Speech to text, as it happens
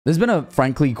There's been a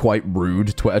frankly quite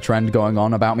rude Twitter trend going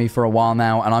on about me for a while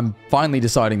now, and I'm finally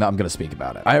deciding that I'm going to speak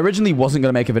about it. I originally wasn't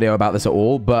going to make a video about this at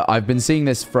all, but I've been seeing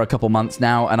this for a couple months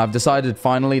now, and I've decided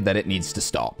finally that it needs to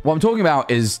stop. What I'm talking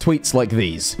about is tweets like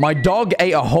these. My dog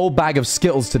ate a whole bag of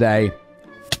Skittles today.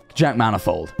 Jack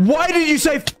Manifold. Why did you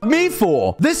say f me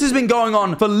for? This has been going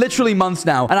on for literally months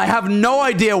now, and I have no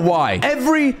idea why.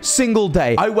 Every single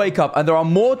day, I wake up and there are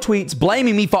more tweets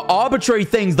blaming me for arbitrary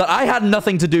things that I had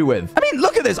nothing to do with. I mean,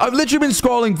 look at this. I've literally been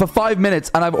scrolling for 5 minutes,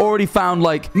 and I've already found,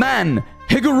 like, man,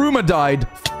 Higuruma died.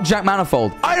 Jack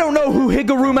Manifold. I don't know who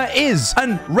Higuruma is,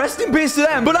 and rest in peace to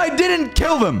them, but I didn't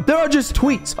kill them. There are just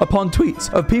tweets upon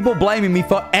tweets of people blaming me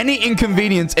for any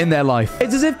inconvenience in their life.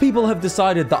 It's as if people have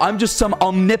decided that I'm just some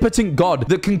omnipotent god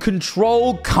that can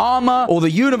control karma or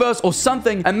the universe or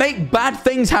something and make bad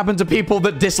things happen to people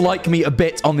that dislike me a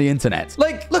bit on the internet.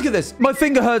 Like, look at this. My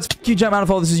finger hurts. F you, Jack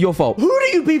Manifold. This is your fault. Who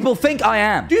do you people think I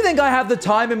am? Do you think I have the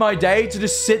time in my day to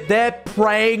just sit there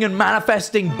praying and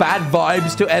manifesting bad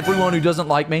vibes to everyone who doesn't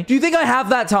like me? Do you think I have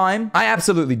that time? I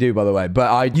absolutely do, by the way,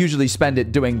 but I usually spend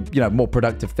it doing, you know, more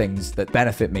productive things that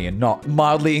benefit me and not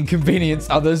mildly inconvenience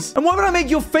others. And why would I make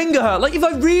your finger hurt? Like, if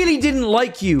I really didn't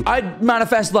like you, I'd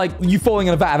manifest, like, you falling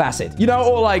in a vat of acid, you know,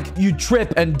 or, like, you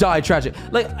trip and die tragic.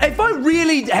 Like, if I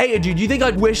really hated you, do you think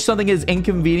I'd wish something as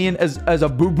inconvenient as a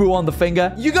boo-boo on the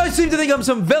finger? You guys seem to think I'm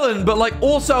some villain, but, like,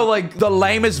 also, like, the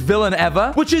lamest villain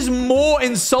ever, which is more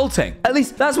insulting. At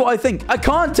least that's what I think. I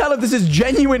can't tell if this is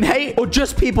genuine hate or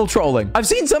just people trolling. I've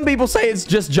seen some people say it's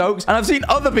just jokes, and I've seen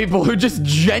other people who just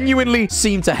genuinely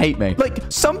seem to hate me. Like,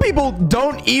 some people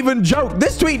don't even joke.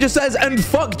 This tweet just says, and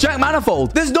fuck Jack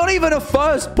Manifold. There's not even a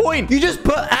first point. You just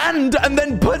put and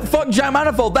then put fuck Jack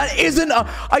Manifold. That isn't a...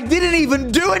 I didn't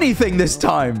even do anything this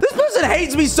time. This person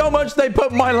hates me so much they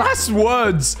put my last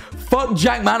words. Fuck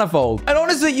Jack Manifold. And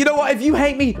honestly, you know what? If you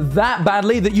hate me that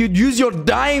badly that you'd use your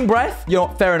dying breath, you know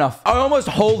what? Fair enough. I almost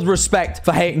hold respect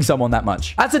for hating someone that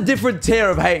much. That's a different tier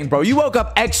of hating, bro. You woke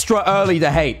up extra early to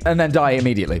hate and then die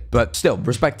immediately. But still,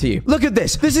 respect to you. Look at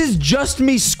this. This is just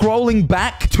me scrolling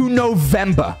back to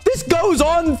November. This goes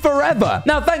on forever.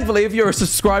 Now, thankfully, if you're a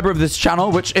subscriber of this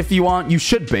channel, which if you aren't, you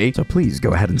should be, so please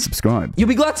go ahead and subscribe. You'll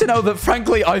be glad to know that,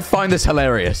 frankly, I find this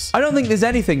hilarious. I don't think there's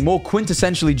anything more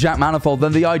quintessentially Jack Manifold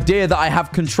than the idea that I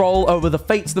have control over the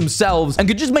fates themselves and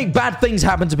could just make bad things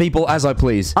happen to people as I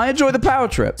please. I enjoy the power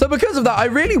trip. So because of that, I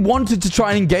really wanted to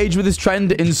try and engage with this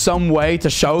trend in some way to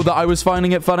show that I was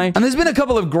finding it funny. And there's been a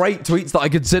couple of great tweets that I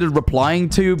considered replying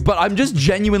to, but I'm just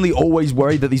genuinely always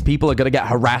worried that these people are going to get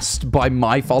harassed by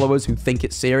my followers who think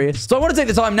it's serious. So I want to take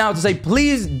the time now to say,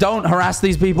 please don't harass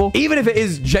these people. Even if it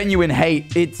is genuine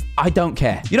hate, I don't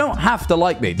care. You don't have to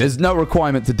like me. There's no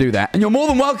requirement to do that. And you're more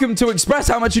than welcome to express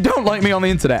how much you don't like me on the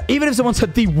internet. Even if someone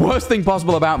said the worst thing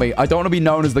possible about me, I don't want to be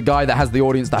known as the guy that has the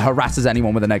audience that harasses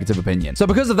anyone with a negative opinion. So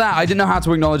because of that, I didn't know how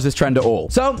to acknowledge this trend at all.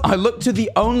 So I looked to the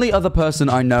only other person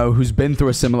I know who's been through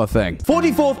a similar thing.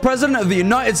 44th President of the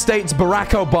United States, Barack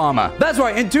Obama. That's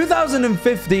right. In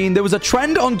 2015, there was a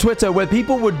trend on Twitter where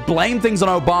people would blame things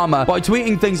on Obama by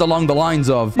tweeting things along the lines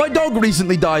of, my dog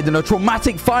recently died in a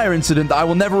traumatic fire incident that I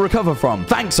will never recover from.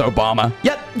 Thanks, Obama.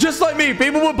 Yep, just like me,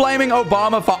 people were blaming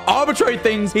Obama for arbitrary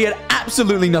things he had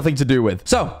absolutely nothing to do with.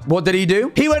 So, what did he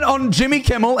do? He went on Jimmy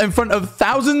Kimmel in front of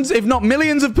thousands, if not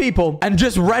millions of people, and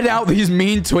just read out these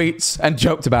mean tweets and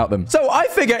joked about them. So, I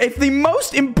figure if the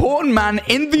most important man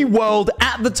in the world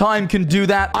at the time can do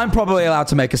that, I'm probably allowed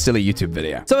to make a silly YouTube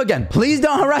video. So again, please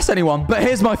don't harass anyone, but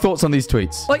here's my thoughts on these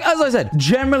tweets. Like, as I said,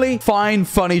 generally fine,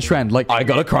 funny trend. Like, I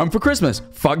got a Chrome for Christmas.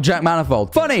 Fuck Jack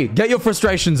Manifold. Funny, get your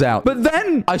frustrations out. But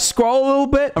then I scroll a little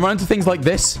bit and run into things like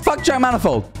this. Fuck Jack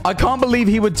Manifold. I can't believe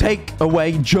he would take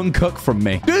away Jungkook from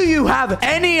me. Do you have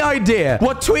any idea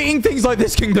what tweeting things like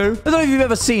this can do? I don't know if you've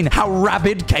ever seen how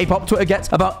rabid K-pop Twitter gets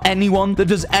about anyone that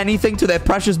does anything to their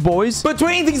precious boys. But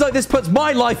tweeting things like this puts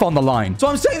my life on the line. So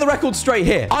I'm setting the record straight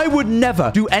here. I would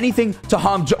never do anything to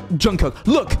harm Jungkook.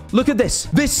 Look at this.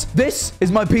 This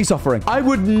is my peace offering. I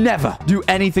would never do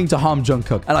anything to harm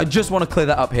Jungkook. And I just want to clear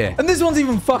that up here. And this one's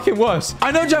even fucking worse.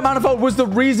 I know Jack Manifold was the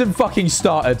reason fucking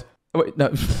started. Oh, wait,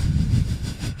 no.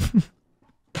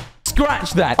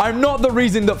 Scratch that. I'm not the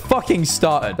reason that fucking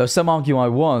started. Though some argue I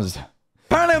was.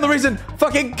 Apparently I'm the reason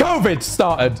fucking COVID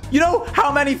started. You know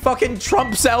how many fucking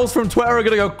Trump cells from Twitter are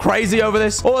gonna go crazy over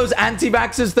this? All those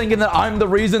anti-vaxxers thinking that I'm the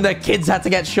reason their kids had to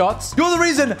get shots. You're the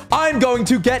reason I'm going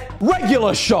to get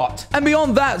regular shot. And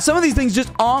beyond that, some of these things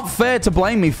just aren't fair to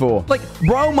blame me for. Like,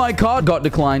 bro, my card got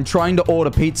declined trying to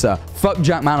order pizza. Fuck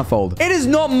Jack Manifold. It is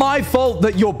not my fault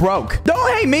that you're broke.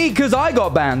 Don't hate me because I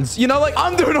got bans. You know, like,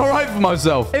 I'm doing all right for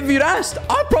myself. If you'd asked,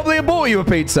 I'd probably have bought you a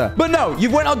pizza. But no, you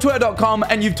went on twitter.com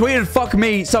and you've tweeted fuck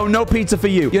me, so no pizza for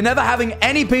you. You're never having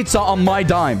any pizza on my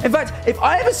dime. In fact, if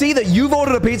I ever see that you've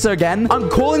ordered a pizza again, I'm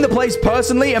calling the place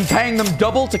personally and paying them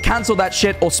double to cancel that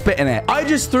shit or spit in it. I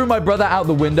just threw my brother out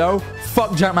the window.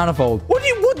 Fuck Jack Manifold. What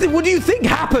do you think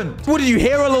happened? What, did you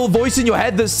hear a little voice in your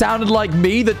head that sounded like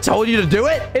me that told you to do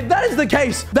it? If that is the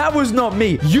case, that was not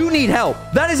me. You need help.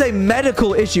 That is a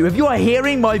medical issue. If you are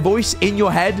hearing my voice in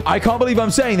your head, I can't believe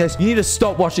I'm saying this. You need to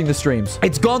stop watching the streams.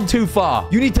 It's gone too far.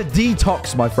 You need to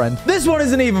detox, my friend. This one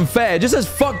isn't even fair. It just says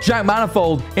fuck Jack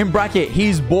Manifold in bracket.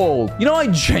 He's bald. You know, I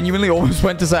genuinely almost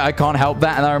went to say I can't help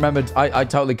that. And I remembered I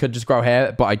totally could just grow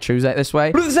hair, but I choose it this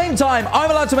way. But at the same time, I'm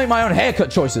allowed to make my own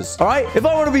haircut choices. All right? If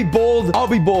I want to be bald, I'll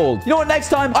be bald. You know what? Next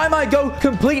time, I might go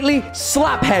completely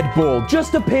slaphead bald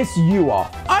just to piss you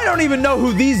off. I don't even know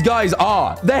who these guys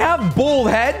are. They have bald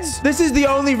heads. This is the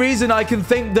only reason I can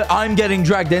think that I'm getting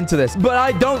dragged into this, but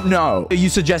I don't know. Are you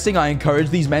suggesting I encourage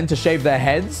these men to shave their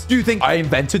heads? Do you think I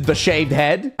invented the shaved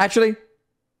head? Actually,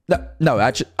 no,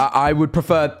 actually, I would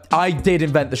prefer I did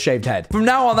invent the shaved head. From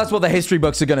now on, that's what the history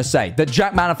books are going to say, that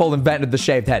Jack Manifold invented the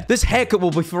shaved head. This haircut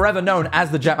will be forever known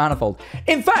as the Jack Manifold.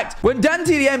 In fact, when Dan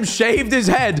TDM shaved his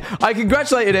head, I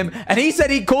congratulated him, and he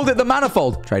said he called it the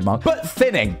Manifold. Trademark. But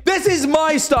thinning. This is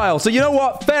my style, so you know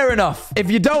what? Fair enough. If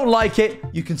you don't like it,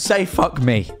 you can say fuck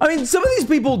me. I mean, some of these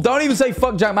people don't even say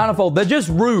fuck Jack Manifold. They're just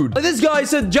rude. Like this guy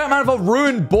said Jack Manifold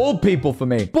ruined bald people for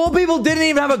me. Bald people didn't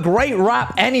even have a great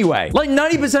rap anyway. Like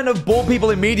 90% of bald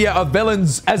people in media are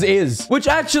villains as is. Which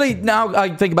actually, now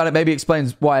I think about it, maybe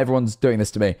explains why everyone's doing this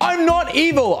to me. I'm not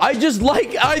evil. I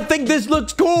think this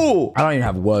looks cool. I don't even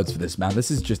have words for this, man.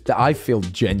 This is just, I feel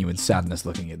genuine sadness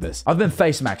looking at this. I've been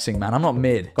face maxing, man. I'm not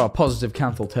mid. Got a positive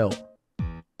canthal tilt.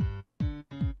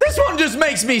 This one just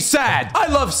makes me sad. I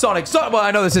love Sonic. Well,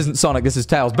 I know this isn't Sonic. This is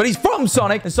Tails. But he's from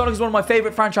Sonic. And Sonic is one of my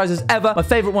favorite franchises ever. My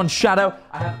favorite one's Shadow.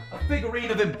 I have a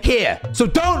figurine of him here. So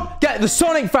don't get the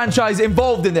Sonic franchise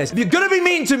involved in this. If you're going to be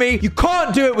mean to me, you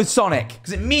can't do it with Sonic.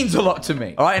 Because it means a lot to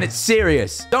me. All right? And it's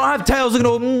serious. Don't have Tails looking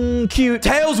all cute.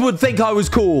 Tails would think I was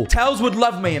cool. Tails would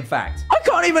love me, in fact. I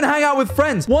can't even hang out with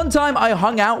friends. One time, I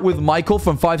hung out with Michael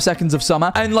from 5 Seconds of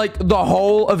Summer. And, like, the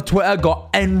whole of Twitter got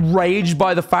enraged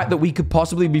by the fact that we could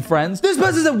possibly be friends. This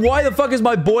person said, why the fuck is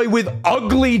my boy with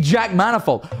ugly Jack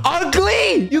Manifold?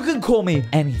 Ugly? You can call me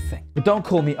anything, but don't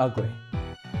call me ugly.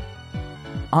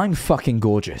 I'm fucking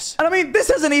gorgeous. And I mean, this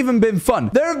hasn't even been fun.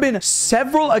 There have been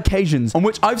several occasions on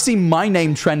which I've seen my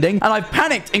name trending, and I've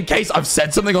panicked in case I've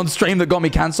said something on stream that got me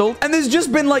cancelled. And there's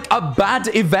just been like a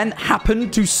bad event happen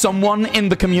to someone in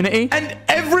the community, and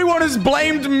everyone has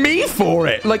blamed me for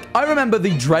it. Like, I remember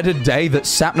the dreaded day that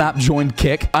Sapnap joined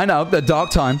Kick. I know, the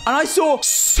dark time. And I saw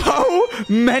so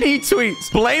many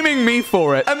tweets blaming me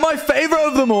for it. And my favorite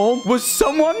of them all was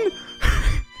someone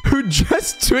who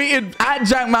just tweeted at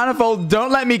Jack Manifold,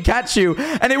 don't let me catch you.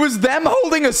 And it was them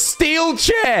holding a steel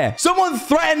chair. Someone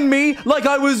threatened me like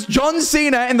I was John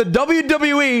Cena in the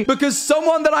WWE because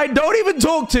someone that I don't even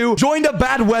talk to joined a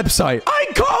bad website. I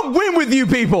can't win with you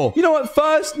people. You know what?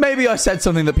 First, maybe I said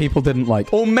something that people didn't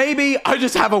like. Or maybe I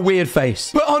just have a weird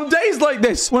face. But on days like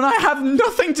this, when I have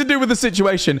nothing to do with the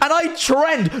situation, and I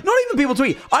trend, not even people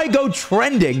tweet, I go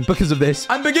trending because of this,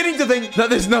 I'm beginning to think that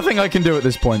there's nothing I can do at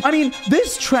this point. I mean,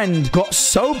 this trend got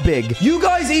so big, you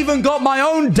guys even got my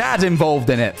own dad involved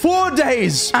in it. 4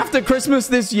 days after Christmas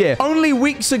this year, only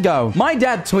weeks ago, my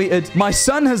dad tweeted, my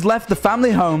son has left the family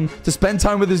home to spend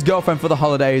time with his girlfriend for the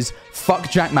holidays.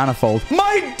 Fuck Jack Manifold.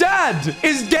 My dad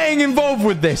is getting involved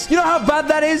with this. You know how bad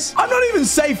that is? I'm not even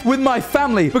safe with my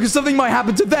family because something might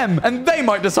happen to them and they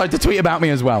might decide to tweet about me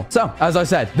as well. So, as I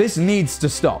said, this needs to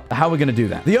stop. How are we going to do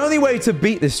that? The only way to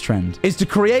beat this trend is to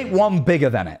create one bigger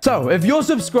than it. So, if you're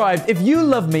subscribed, if you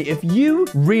love me, if you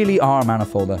really are a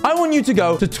Manifolder, I want you to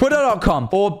go to twitter.com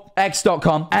or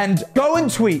x.com and go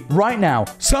and tweet right now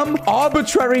some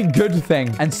arbitrary good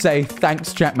thing and say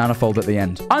thanks Jack Manifold at the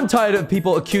end. I'm tired of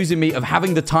people accusing me of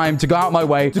having the time to go out my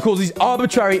way to cause these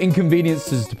arbitrary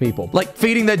inconveniences to people, like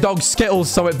feeding their dog Skittles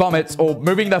so it vomits, or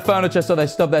moving their furniture so they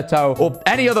stub their toe, or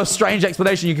any other strange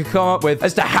explanation you could come up with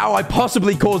as to how I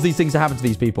possibly cause these things to happen to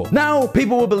these people. Now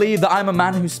people will believe that I'm a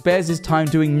man who spares his time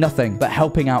doing nothing but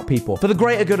helping out people for the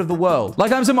greater good of the world,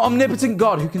 like I'm some omnipotent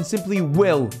god who can simply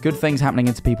will good things happening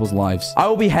into people's lives. I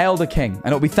will be hailed a king, and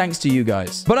it'll be thanks to you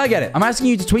guys. But I get it. I'm asking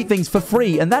you to tweet things for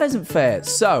free, and that isn't fair.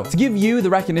 So, to give you the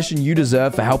recognition you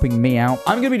deserve for helping me out,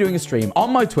 I'm going to be doing a stream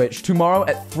on my Twitch tomorrow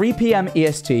at 3 p.m.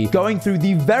 EST, going through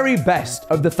the very best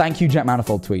of the Thank You Jack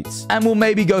Manifold tweets. And we'll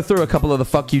maybe go through a couple of the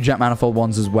Fuck You Jack Manifold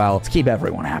ones as well to keep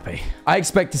everyone happy. I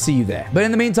expect to see you there. But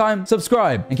in the meantime,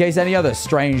 subscribe in case any other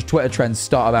strange Twitter trends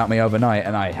start about me overnight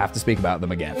and I have to speak about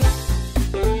them again.